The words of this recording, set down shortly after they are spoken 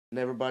and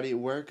everybody at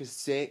work is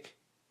sick,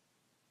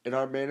 and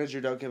our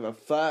manager don't give a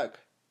fuck.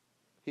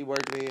 He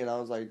worked me, and I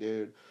was like,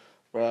 dude,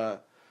 bruh,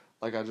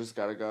 like, I just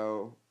gotta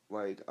go.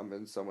 Like, I'm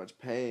in so much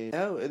pain.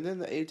 Oh, and then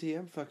the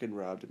ATM fucking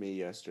robbed me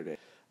yesterday.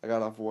 I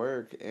got off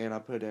work, and I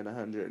put in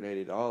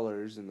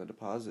 $180 in the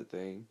deposit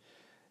thing.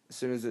 As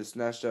soon as it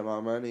snatched up my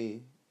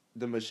money,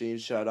 the machine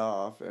shut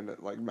off, and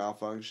it, like,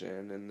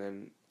 malfunctioned, and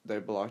then they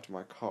blocked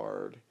my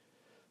card.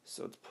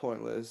 So it's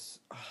pointless.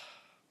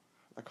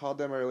 I called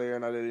them earlier,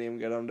 and I didn't even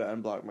get them to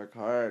unblock my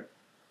card.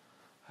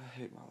 I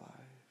hate my life.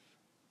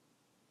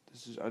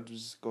 I'm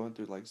just going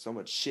through, like, so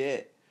much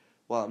shit.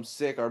 While I'm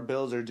sick, our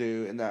bills are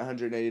due, and that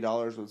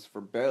 $180 was for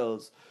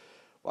bills.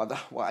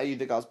 Why you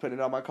think I was putting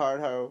it on my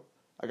card, ho?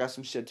 I got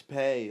some shit to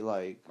pay,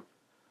 like,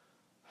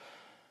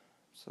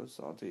 so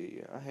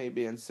salty. I hate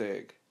being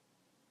sick.